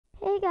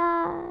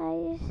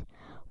Guys,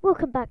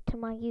 welcome back to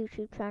my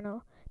YouTube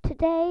channel.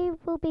 Today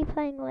we'll be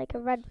playing like a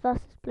red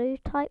versus blue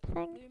type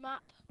thing. Blue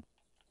map.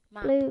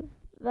 Blue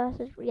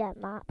versus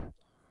map.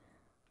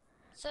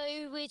 So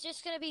we're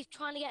just going to be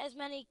trying to get as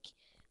many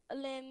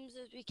limbs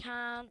as we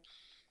can,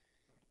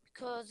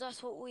 because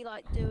that's what we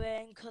like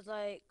doing, because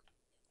like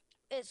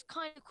it's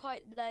kind of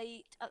quite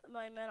late at the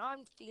moment.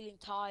 I'm feeling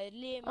tired.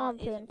 Liam I'm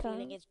isn't feeling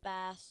feeling his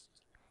best.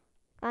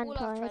 and All our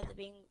tired. friends are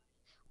being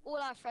all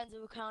our friends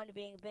are kind of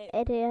being a bit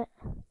Idiot.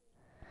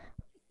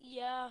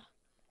 yeah.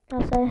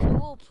 I'll say.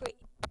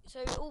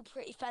 So we're all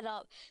pretty fed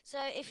up. So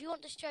if you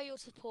want to show your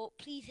support,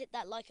 please hit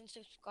that like and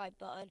subscribe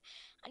button,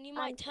 and you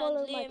might turn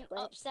Liam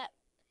upset.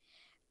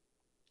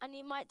 And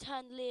you might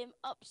turn Liam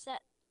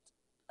upset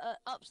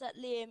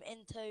Liam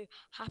into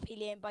happy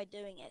Liam by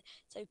doing it.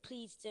 So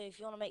please do if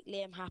you want to make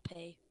Liam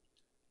happy.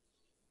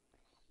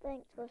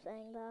 Thanks for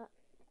saying that.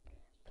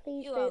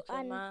 Please You're do,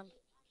 welcome, man.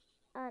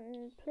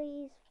 And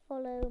please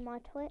follow my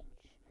Twitch,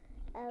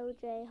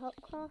 LJ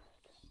Hopcroft.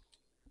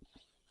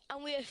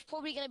 And we're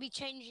probably going to be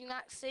changing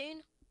that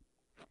soon.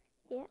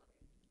 Yeah.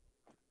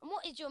 And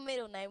what is your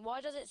middle name? Why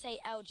does it say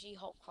LG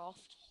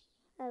Hopcroft?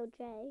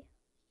 LJ.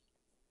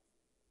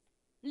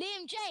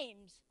 Liam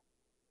James?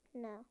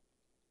 No.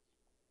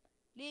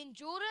 Liam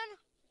Jordan?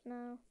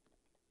 No.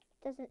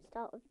 Doesn't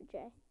start with a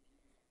J.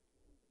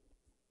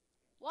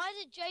 Why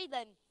is it J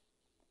then?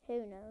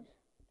 Who knows?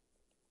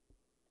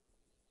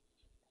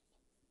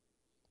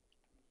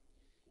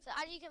 So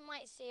as you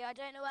might see, I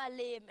don't know where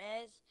Liam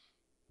is.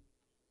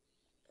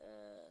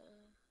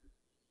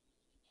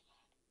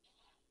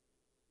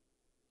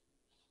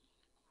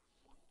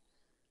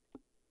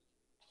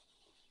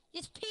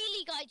 This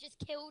Peely guy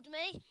just killed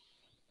me,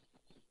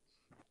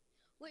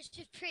 which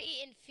is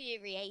pretty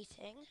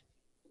infuriating.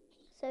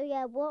 So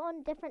yeah, we're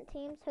on different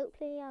teams.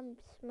 Hopefully I'm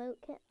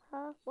smoking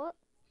her. What?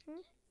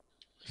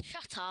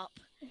 Shut up.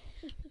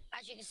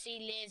 As you can see,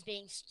 Liam's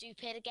being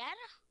stupid again.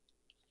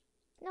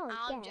 No,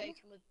 I'm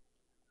joking with...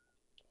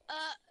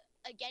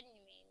 again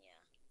you mean,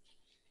 yeah.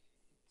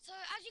 So,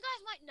 as you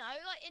guys might know,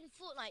 like in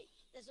Fortnite,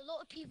 there's a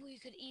lot of people who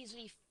could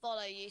easily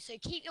follow you, so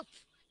keep your...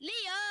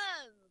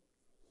 Liam!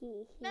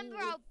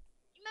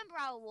 Remember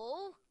our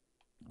wall?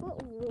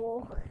 What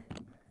wall? So,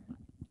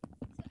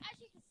 as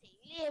you can see,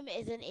 Liam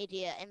is an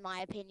idiot, in my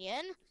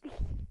opinion.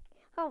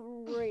 How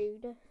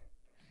rude.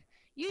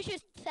 You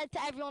just said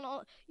to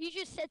everyone, you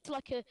just said to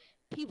like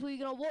people who are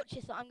going to watch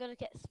this that I'm going to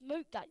get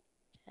smoked at.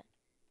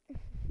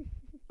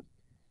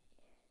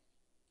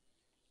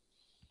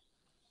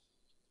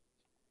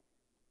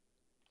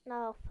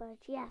 No, fudge.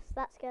 Yes,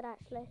 that's good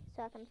actually,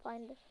 so I can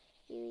find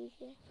you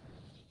easier.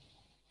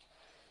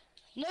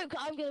 Look,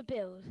 I'm going to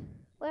build.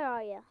 Where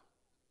are you?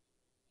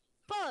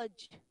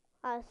 Fudge!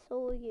 I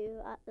saw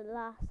you at the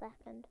last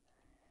second.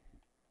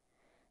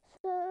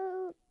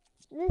 So,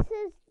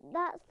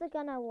 that's the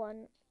gun I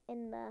want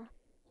in there.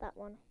 That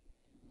one.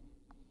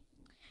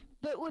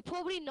 But we're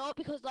probably not,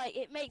 because like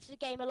it makes the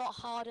game a lot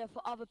harder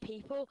for other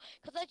people.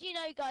 Because as you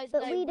know, guys,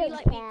 but we don't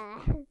like care.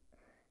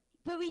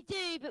 But we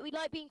do. But we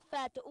like being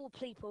fair to all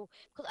people.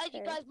 Because as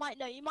you guys might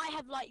know, you might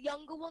have like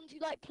younger ones who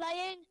like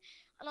playing,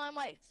 and I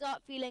might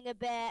start feeling a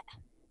bit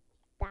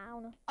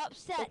down,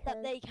 upset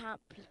that they can't.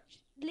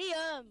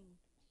 Liam,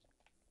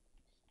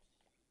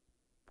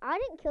 I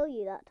didn't kill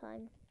you that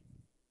time.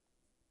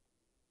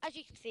 As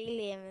you can see,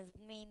 Liam is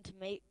mean to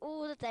me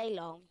all the day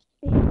long.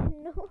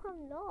 No,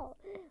 I'm not.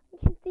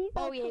 These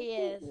are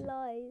complete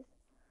lies.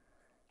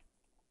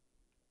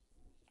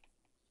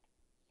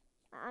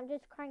 I'm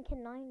just cranking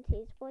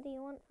 90s. What do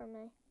you want from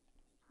me?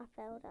 I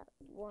failed at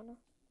one.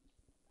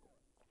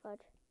 Fudge.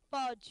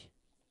 Fudge.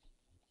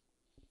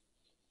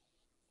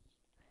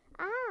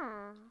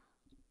 Ah.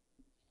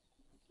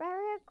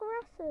 Very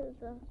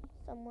aggressive.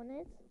 Someone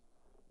is.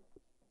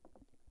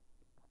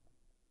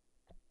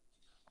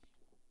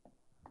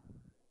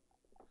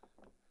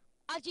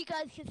 As you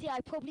guys can see,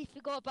 I probably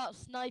forgot about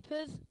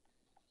snipers.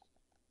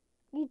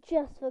 You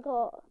just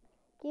forgot.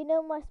 Do you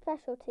know my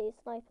specialty,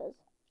 snipers?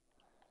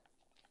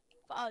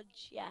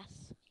 Fudge,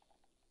 yes.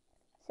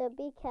 So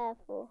be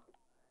careful.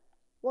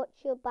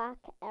 Watch your back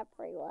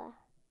everywhere.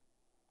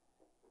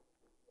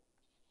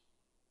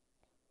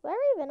 Where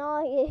even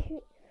are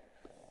you?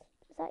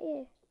 Is that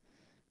you?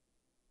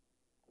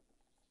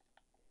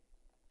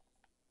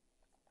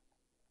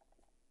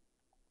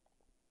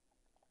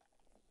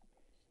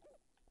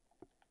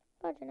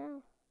 Fudge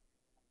now.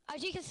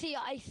 As you can see,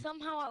 I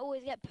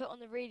always get put on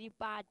the really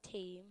bad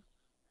team.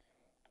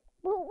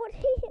 Well, what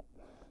do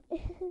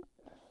you...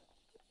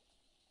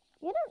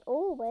 You don't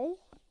always.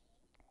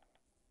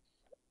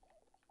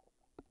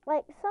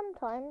 Like,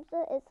 sometimes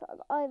it's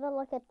either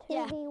like a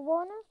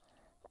 2v1,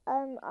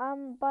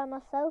 I'm by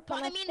myself but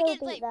and I I mean still against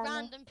beat like them.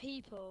 random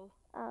people.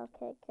 Oh,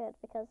 okay, good,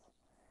 because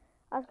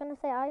I was going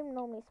to say I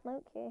normally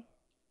smoke you.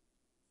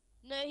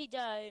 No, he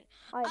don't.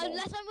 I do.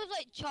 Unless I'm with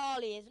like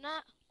Charlie, isn't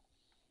it?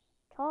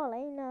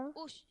 Charlie, no.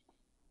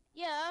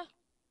 Yeah,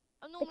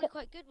 I'm normally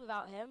quite good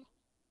without him.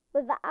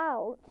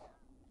 Without?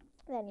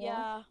 Then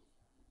yeah.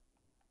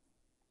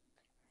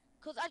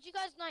 Because as you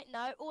guys might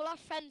know, all our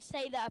friends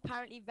say they're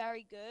apparently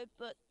very good,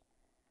 but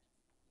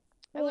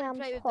I Me wouldn't and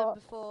play with them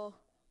Pops. before.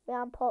 Me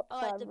and Pops Oh,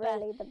 are the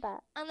best. really the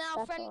best. And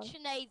our Best friend one.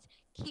 Sinead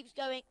keeps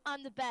going,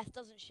 I'm the best,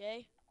 doesn't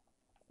she?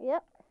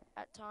 Yep.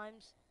 At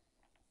times.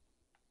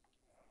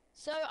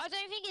 So I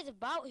don't think it's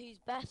about who's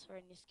better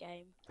in this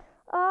game.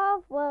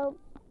 Oh, well.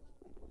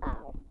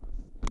 Ow.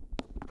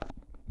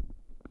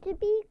 To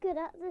be good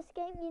at this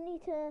game, you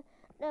need to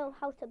know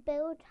how to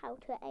build, how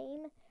to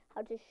aim,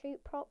 how to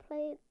shoot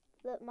properly.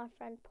 That my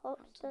friend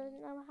Pops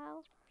doesn't know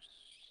how.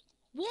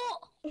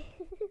 What?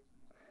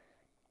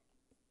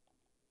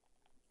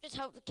 Just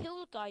help the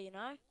kill guy, you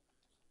know?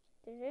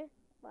 Did you?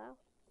 Wow.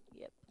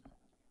 Yep.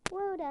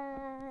 Well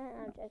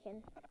done. I'm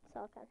joking.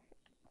 Sarcasm.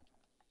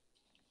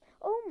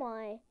 Oh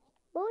my.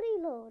 Lordy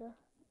lord.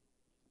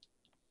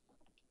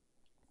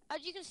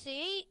 As you can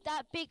see,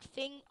 that big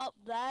thing up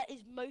there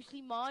is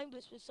mostly mine,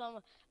 but with some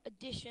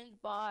additions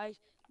by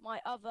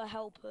my other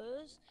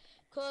helpers.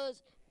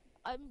 Because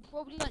I'm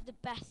probably like the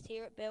best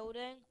here at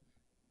building.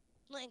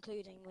 Not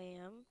including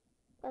Liam.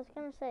 I was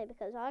going to say,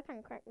 because I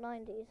can crack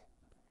 90s.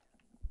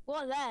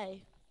 What are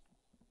they?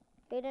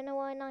 You don't know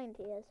what a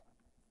 90 is?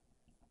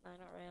 No,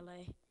 not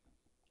really.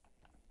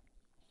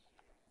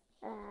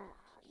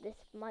 This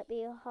might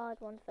be a hard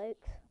one,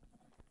 folks.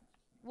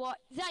 What?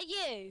 Is that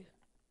you?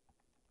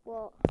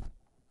 What?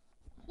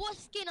 What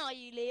skin are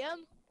you,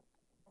 Liam?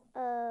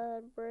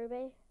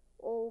 Ruby.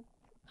 Or,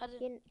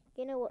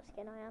 you know what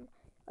skin I am.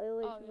 I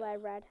always wear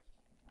red.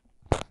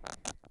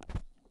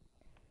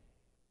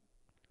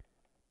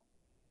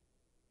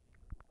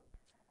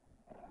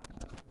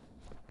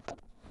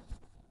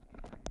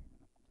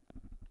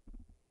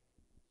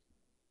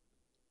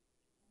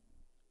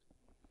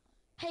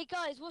 Hey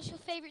guys, what's your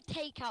favourite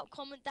takeout?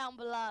 Comment down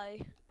below.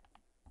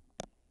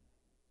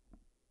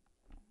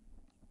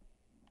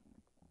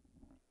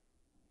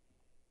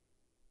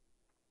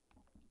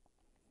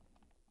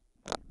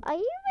 Are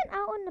you even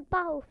out on the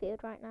battlefield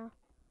right now?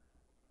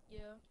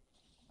 Yeah.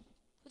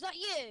 Was that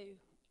you?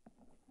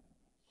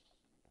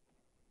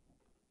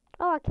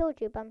 Oh, I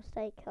killed you by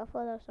mistake. I thought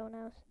that was someone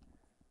else.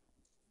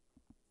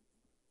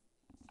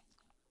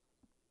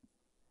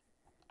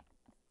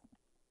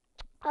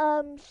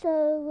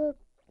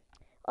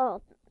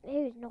 Oh,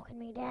 who's knocking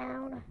me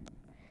down?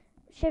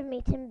 Shiver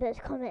me timbers,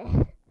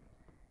 coming.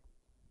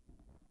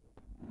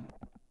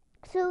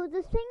 So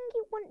the thing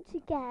you want to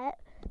get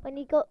when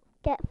you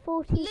get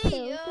 40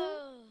 kills.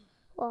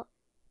 What?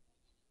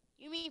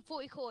 You mean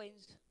 40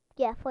 coins?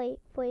 Yeah, 40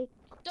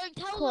 Don't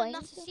tell coins.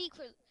 them, that's a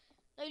secret.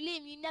 No,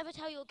 Liam, you never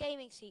tell your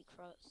gaming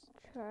secrets.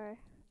 True.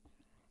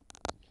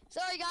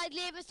 Sorry guys,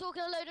 Liam is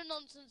talking a load of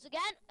nonsense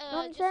again.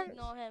 Nonsense. Just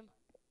ignore him.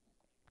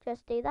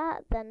 Just do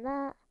that, then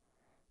that,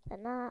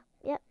 then that.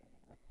 Yep.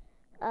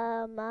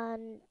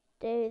 And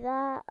do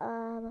that,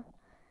 and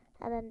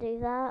then do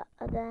that,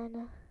 and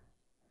then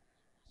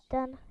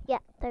done. Yeah,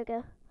 there we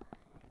go.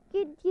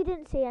 You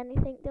didn't see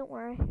anything, don't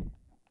worry.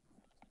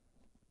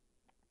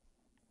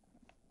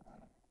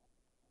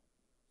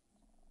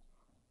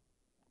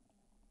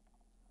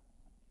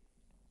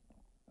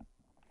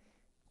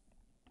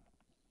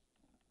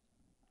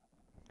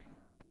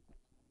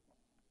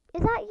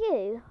 Is that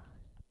you?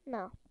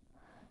 No.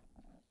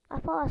 I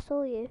thought I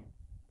saw you.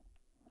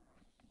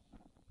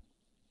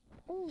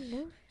 Oh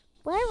no.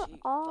 Where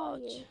are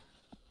you?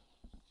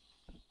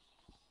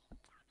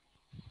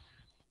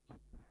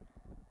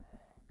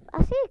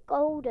 I see a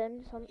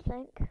golden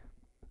something.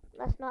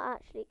 That's not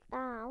actually.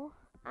 Ow.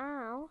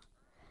 Ow.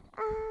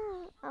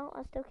 Ow. Oh,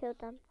 I still killed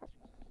them. That's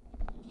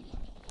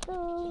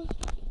so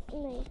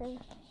amazing.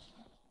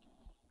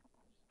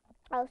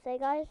 I'll say,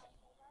 guys.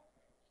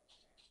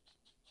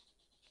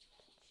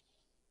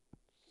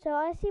 So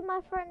I see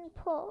my friend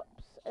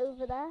Pops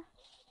over there.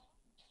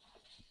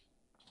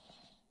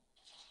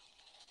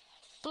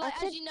 But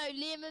as you know,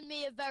 Liam and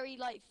me are very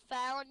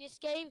fair on this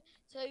game,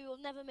 so we'll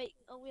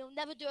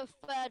never do a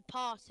third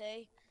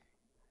party.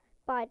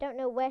 But I don't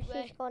know where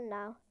she's gone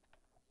now.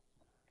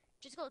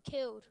 Just got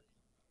killed.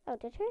 Oh,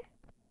 did she?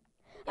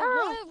 Yeah,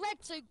 why are red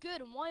so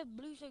good and why are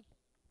blue so...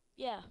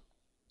 Yeah.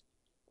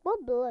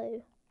 What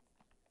blue?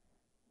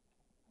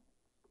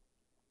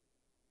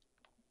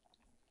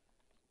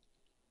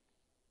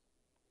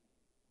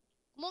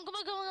 Come on, come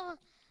on, come on, come on.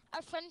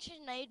 Our friend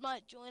Sinead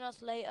might join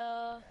us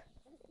later.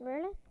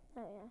 Really?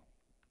 Oh,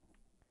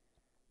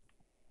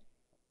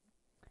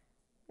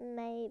 yeah.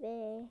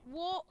 Maybe.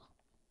 What?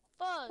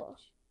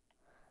 Fudge.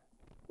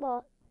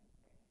 What?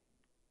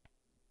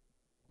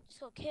 Just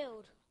got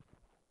killed.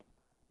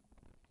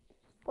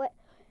 What?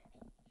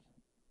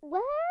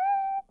 Where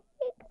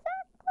exactly?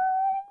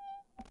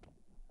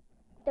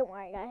 Don't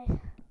worry, guys.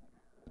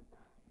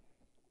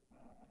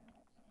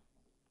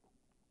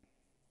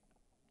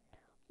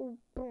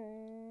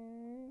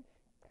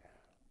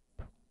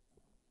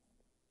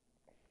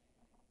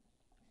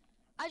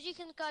 As you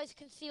guys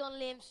can see on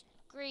Liam's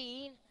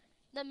screen,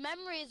 the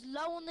memory is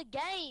low on the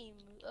game.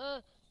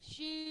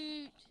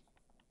 Shoot.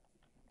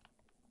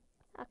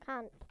 I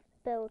can't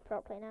build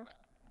properly now.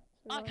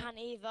 I can't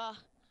either.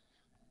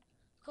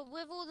 Because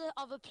with all the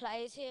other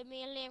players here,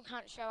 me and Liam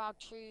can't show our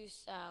true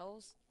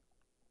selves.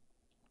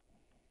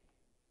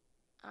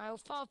 I'll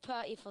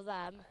 530 for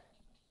them.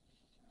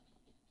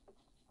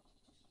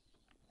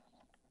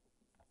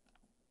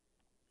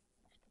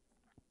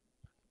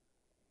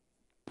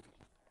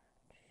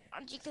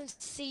 And you can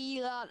see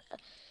that.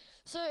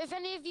 So if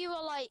any of you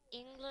are like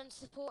England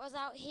supporters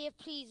out here,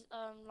 please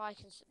like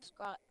and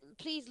subscribe.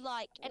 Please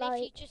like, and if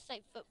you just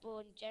like football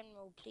in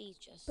general, please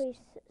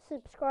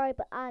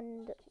subscribe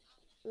and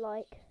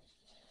like.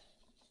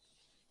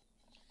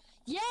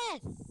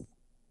 Yes.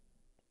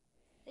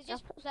 There's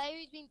just player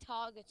who's been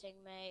targeting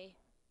me.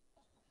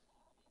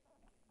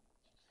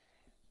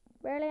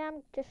 Really,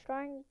 I'm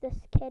destroying this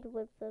kid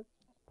with the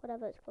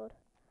whatever it's called.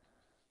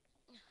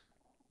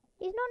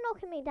 He's not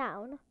knocking me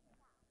down.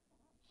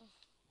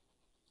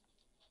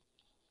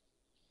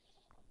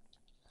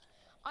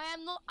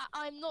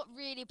 I'm not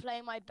really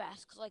playing my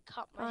best because I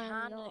cut my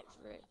hand and it's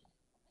really.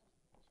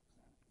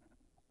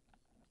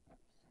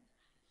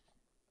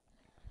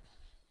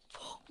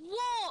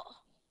 What?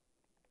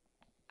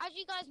 As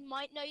you guys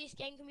might know, this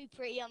game can be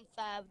pretty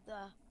unfair with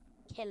the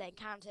killing,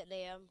 can't it,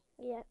 Liam?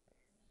 Yeah.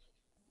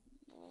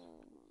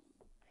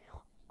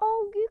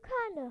 Oh, you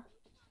can.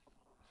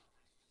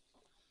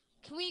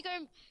 Can we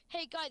go?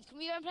 Hey guys, can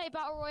we go and play a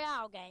battle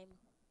royale game?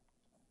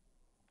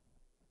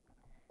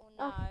 Or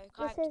no? I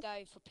have to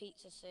go for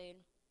pizza soon.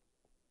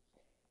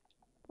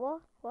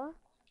 What? What?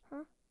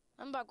 Huh?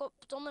 Remember, I've got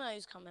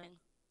Domino's coming.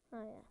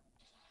 Oh yeah.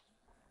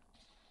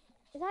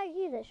 Is that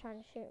you that's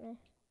trying to shoot me?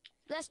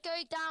 Let's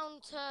go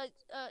down to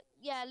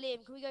yeah,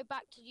 Liam. Can we go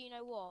back to you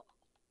know what?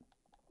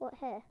 What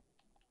here?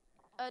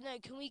 No.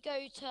 Can we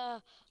go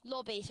to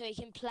lobby so we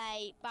can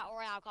play battle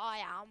royale? I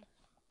am.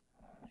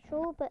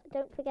 Sure, but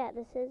don't forget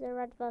this is a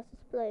red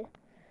versus blue.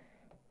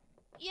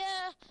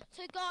 Yeah,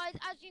 so guys,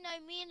 as you know,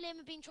 me and Liam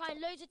have been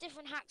trying loads of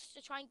different hacks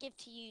to try and give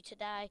to you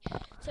today.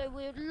 So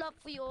we would love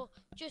for you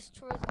just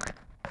to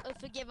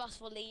forgive us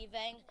for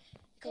leaving.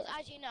 Because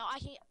as you know,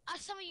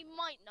 as some of you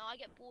might know, I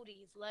get bored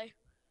easily.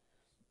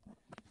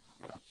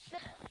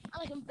 And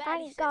I can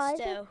barely sit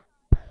still.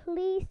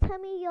 Please tell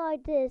me your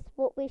ideas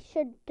what we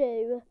should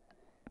do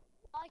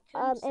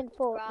in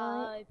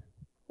Fortnite.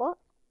 What?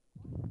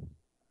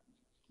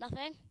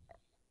 Nothing?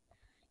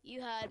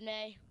 You heard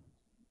me.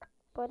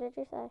 What did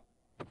you say?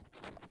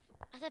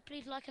 I said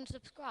please like and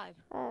subscribe.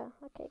 Oh,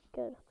 okay,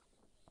 good.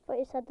 But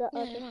you said that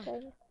other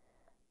thing.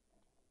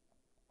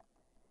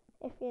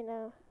 If you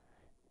know.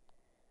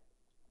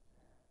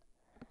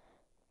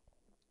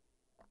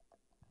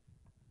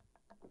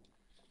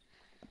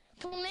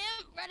 Come on,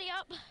 Liam, ready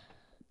up.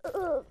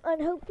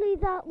 And hopefully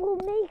that will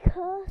make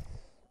us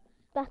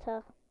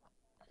better.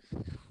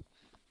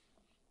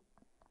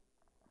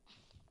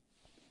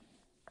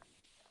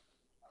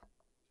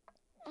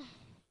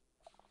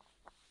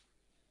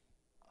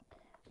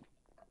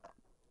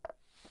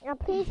 Now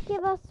please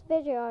give us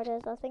video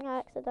ideas. I think I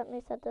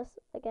accidentally said this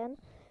again.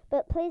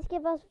 But please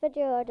give us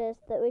video ideas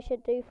that we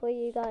should do for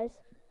you guys.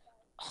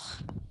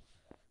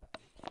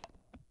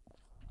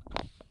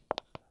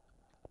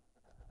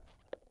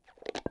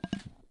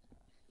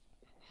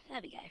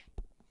 There we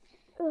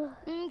go.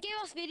 Give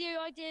us video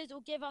ideas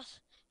or give us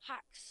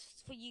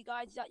hacks for you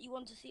guys that you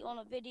want to see on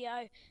a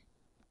video.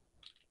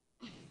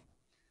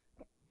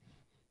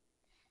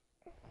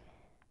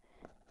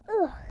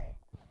 Ugh.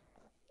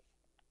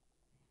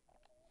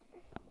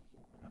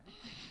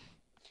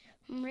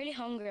 I'm really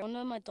hungry. I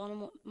know my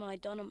Domino's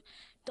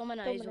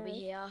will be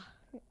here.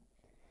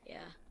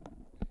 Yeah.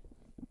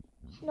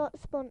 Not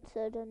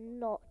sponsored and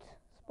not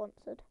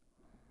sponsored.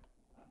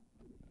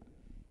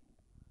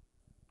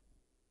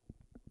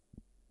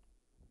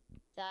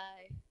 So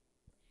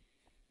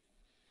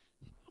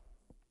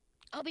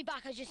I'll be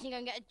back. I just need to go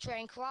and get a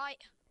drink, right?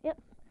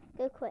 Yep.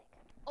 Go quick.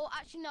 Oh,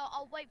 actually no.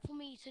 I'll wait for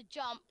me to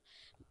jump.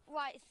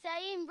 Right.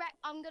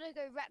 I'm gonna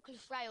go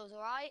reckless rails. All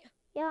right?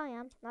 Yeah, I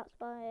am. That's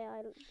why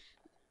I.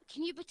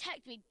 Can you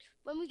protect me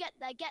when we get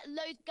there? Get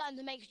loads of guns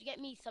and make sure you get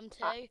me some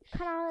too.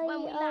 Can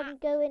I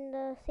go in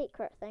the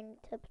secret thing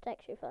to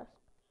protect you first?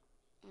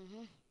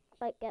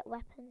 Like get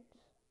weapons.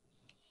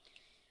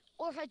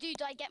 Or if I do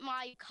I get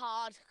my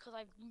card? Because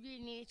I really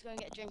need to go and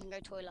get a drink and go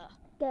toilet.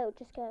 Go,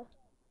 just go.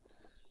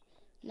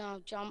 No,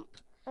 jump.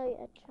 Oh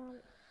yeah,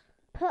 jump.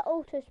 Put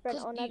auto sprint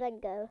on and then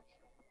go.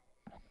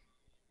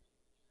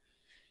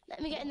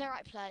 Let me get in the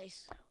right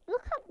place.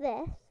 Look at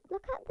this.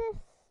 Look at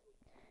this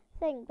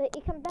thing, but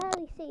you can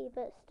barely see,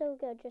 but it's still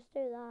good. Just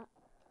do that.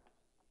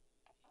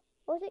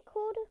 What's it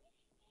called?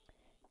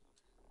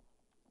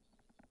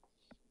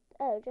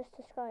 Oh, just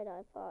a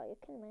skydive. Oh, you're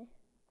kidding me.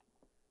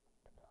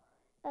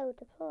 Oh,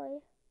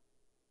 deploy.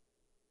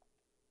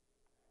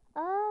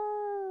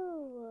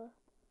 Oh,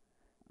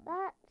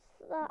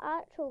 that's the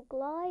actual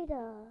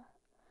glider.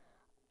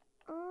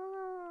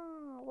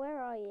 Ah, where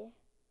are you?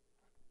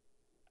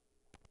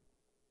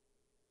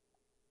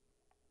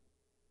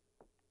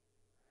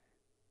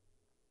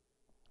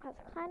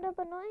 That's kind of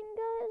annoying,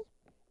 guys.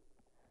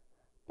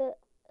 But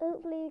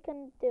hopefully you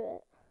can do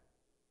it.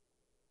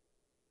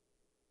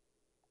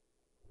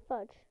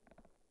 Fudge.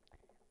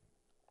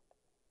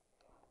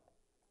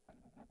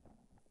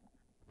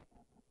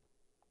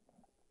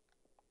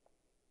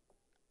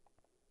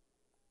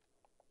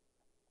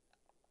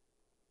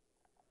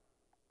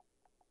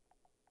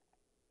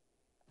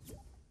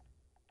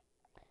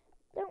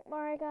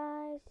 worry,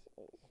 guys.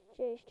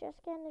 She's just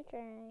getting a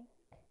drink.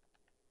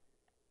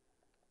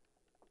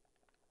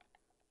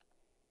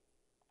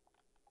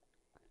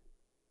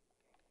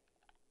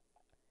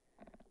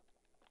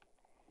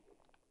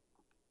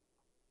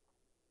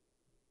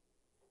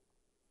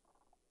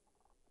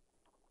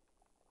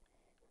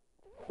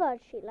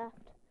 Fudge, she left.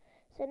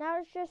 So now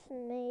it's just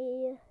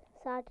me,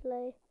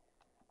 sadly.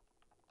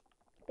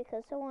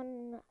 Because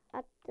someone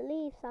had to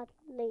leave,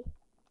 sadly.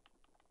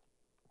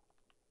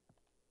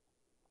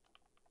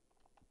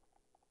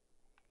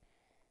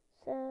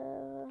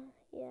 So,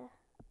 yeah.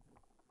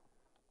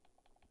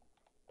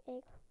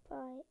 Okay,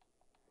 goodbye.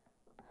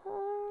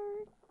 Her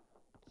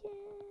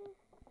again,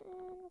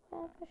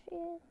 wherever she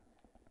is.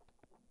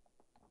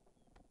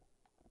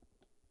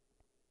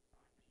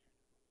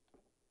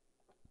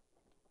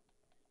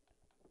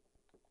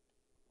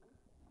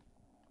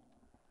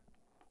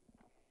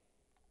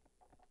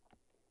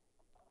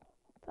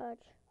 Fudge.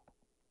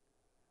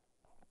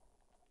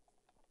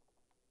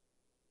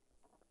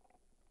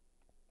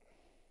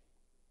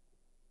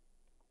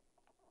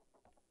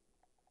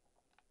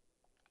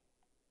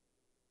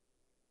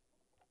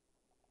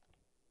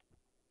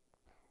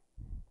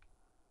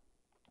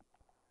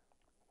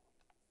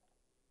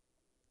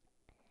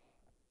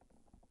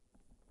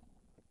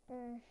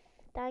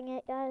 Dang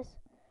it, guys.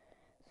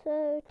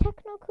 So,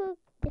 technical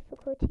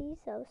difficulties,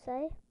 I'll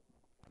say.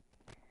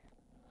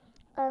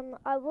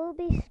 I will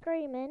be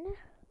streaming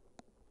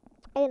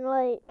in,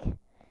 like,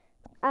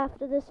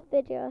 after this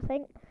video, I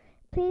think.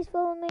 Please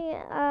follow me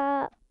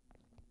at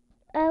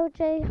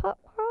LJ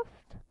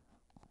Hopcroft,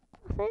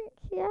 I think,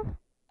 yeah.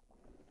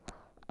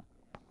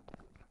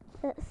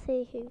 Let's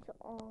see who's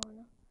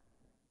on.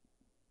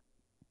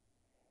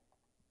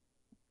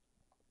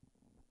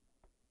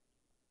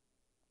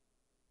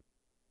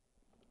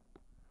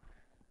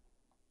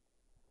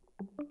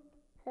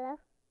 Hello?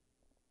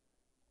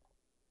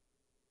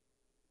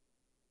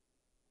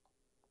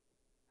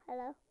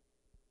 Hello?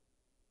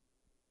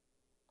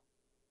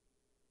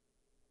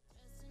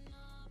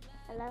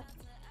 Hello?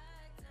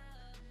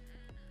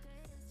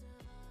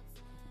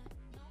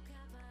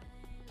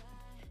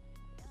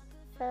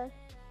 Hello?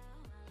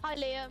 Hi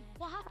Liam,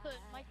 what happened?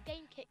 My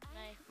game kicked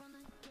me.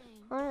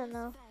 I don't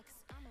know.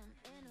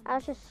 I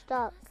was just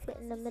stuck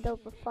in the middle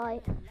of a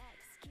fight.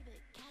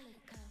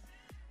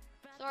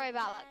 Sorry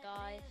about that,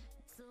 guys.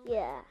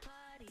 Yeah.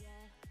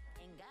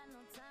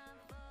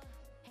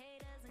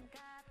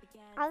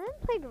 I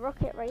haven't played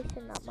Rocket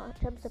Racing that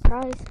much, I'm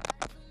surprised.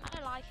 I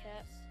don't like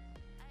it.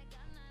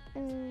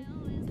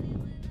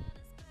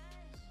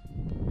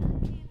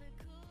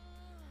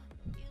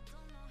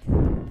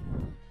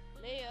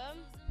 Liam?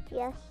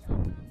 Yes. You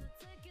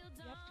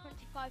have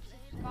 25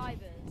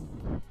 subscribers.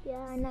 Yeah,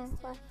 I know.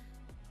 Why?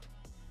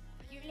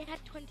 You only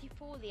had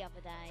 24 the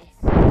other day.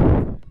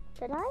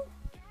 Did I?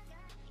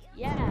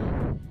 Yeah.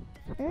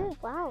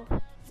 Wow.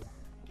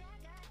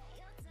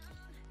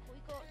 We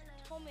got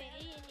Tommy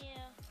in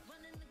here.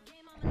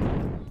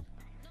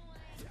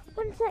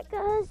 One sec,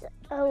 guys.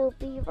 I will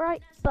be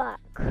right back.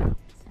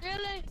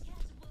 Really?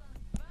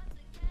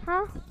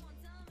 Huh?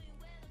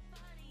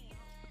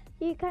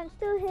 You can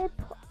still hear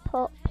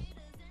pops,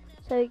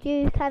 so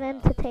you can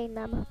entertain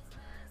them.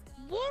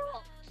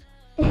 What?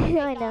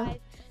 I know. Guys,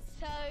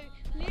 so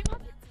Liam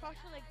has a crush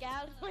on a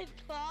gal in my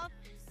class.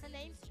 Her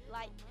name's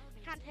like,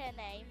 I can't say her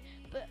name,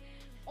 but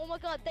oh my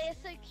god, they are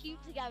so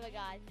cute together,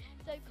 guys.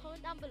 So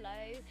comment down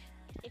below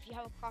if you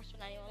have a crush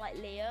on anyone like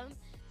Liam.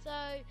 So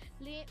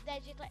Liam, they're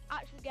just like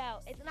actual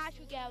girl. It's an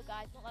actual girl,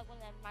 guys, not like one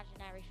of their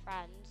imaginary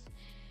friends.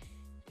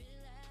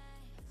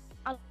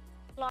 And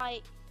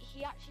like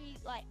he actually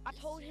like I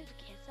told him to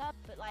kiss her,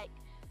 but like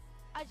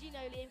as you know,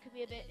 Liam can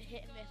be a bit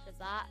hit and miss with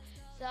that.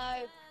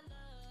 So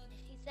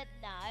he said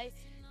no,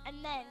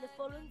 and then the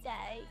following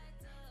day,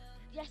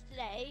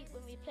 yesterday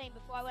when we were playing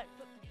before I went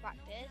to football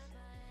practice,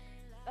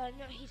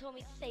 he told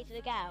me to say to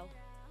the girl.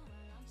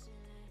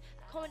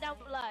 Comment down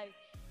below.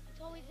 He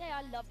told me to say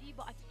I love you,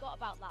 but I forgot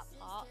about that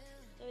part.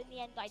 So in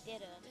the end, I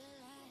didn't.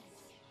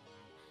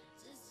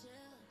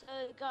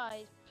 So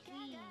guys,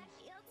 please.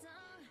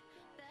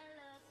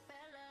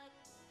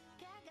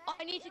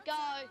 I need to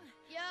go.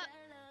 Yeah.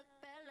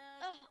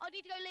 I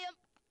need to go, Liam.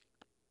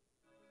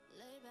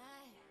 Lay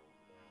back,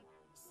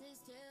 sit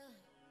still,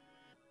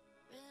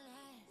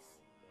 relax,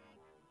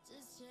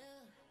 just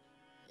chill.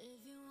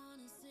 If you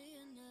wanna see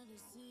another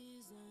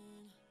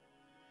season,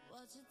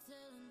 watch it till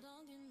and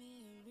don't give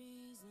me a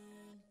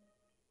reason.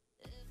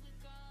 If it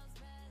goes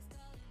past,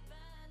 call it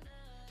bad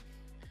luck.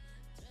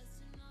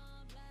 Dressed in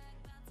all black,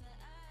 about to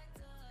act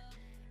up.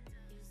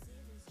 You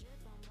see this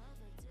drip, I'm of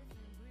a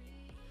different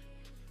breed.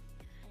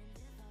 And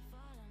if I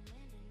fall, I'm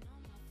landing on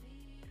my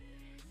feet.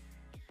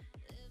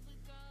 If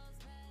it goes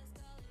past,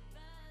 call it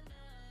bad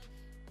luck.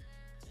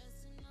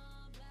 Dressed in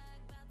all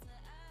black, about to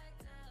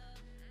act up.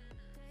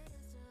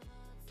 Greatest of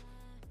all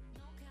time,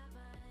 no cap,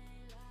 I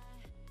ain't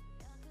lie.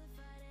 Y'all could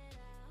fight it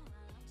out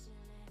while I'm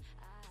chilling.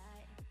 I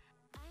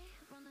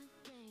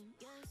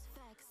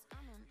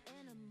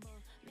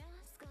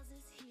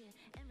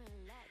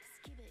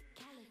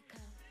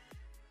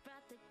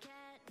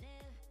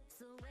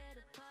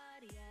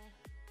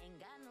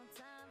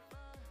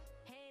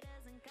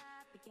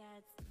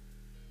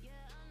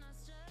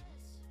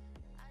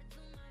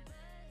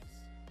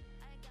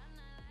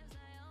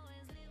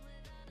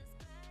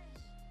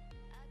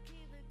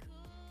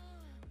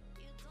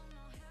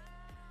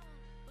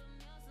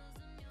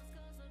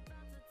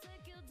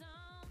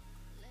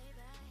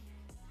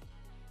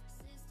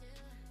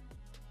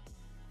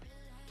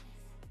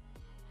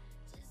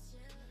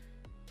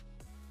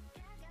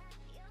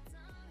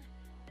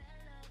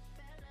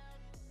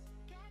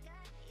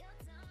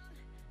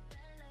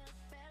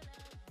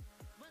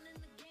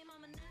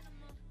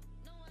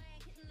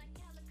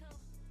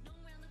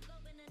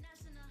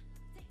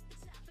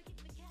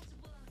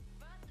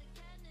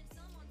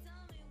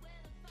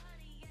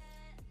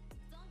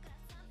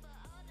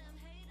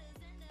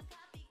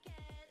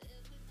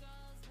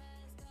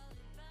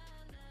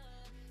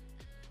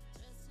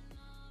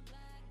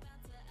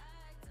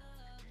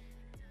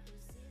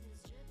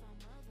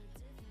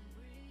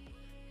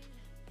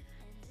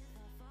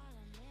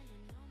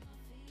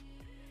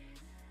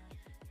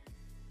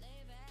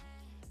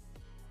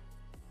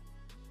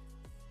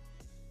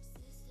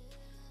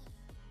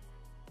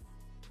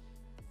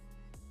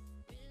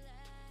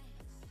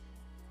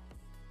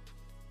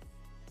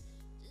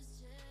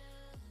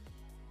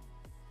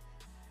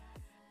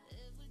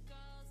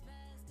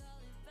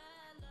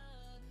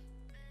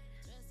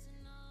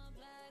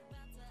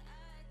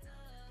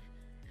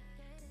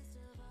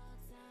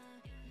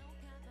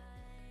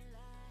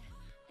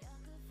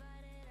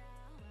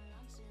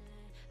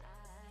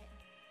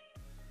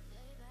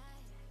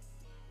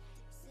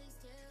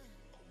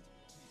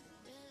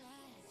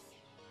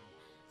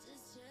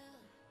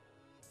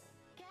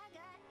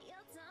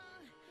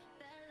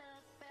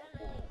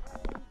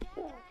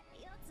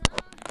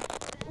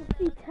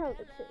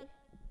see.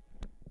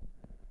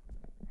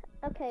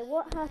 Okay,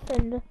 what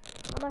happened?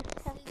 I must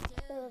test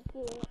the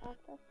review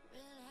after.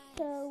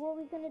 So, what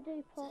are we gonna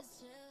do, Pop?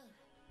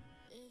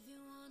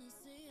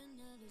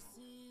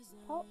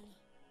 Pop?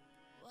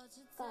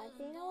 Guys,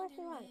 do you know where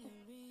to run?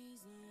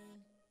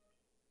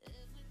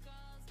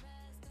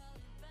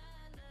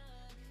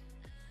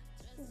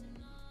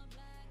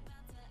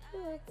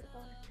 Where is it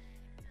gone?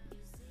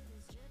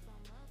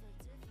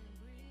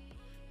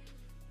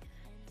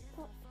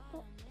 Pop,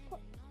 pop,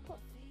 pop, pop,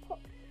 pop,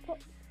 pop,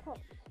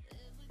 pop,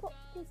 pop,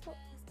 pop,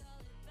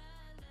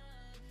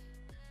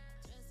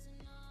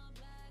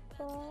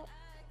 pop.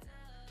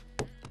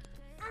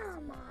 Ah,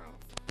 my.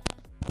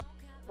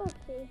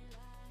 Okay.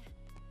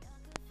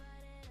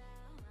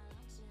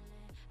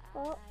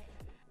 Pop.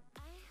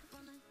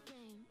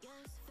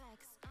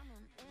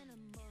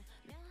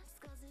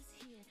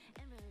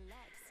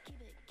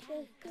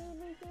 There's still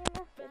losing a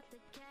message.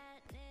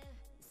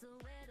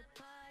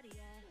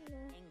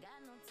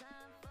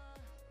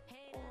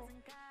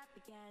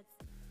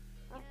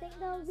 I think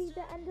that'll be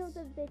the end of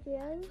the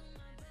video.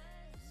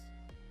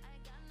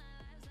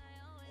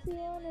 See you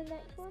on the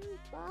next one.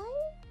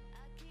 Bye.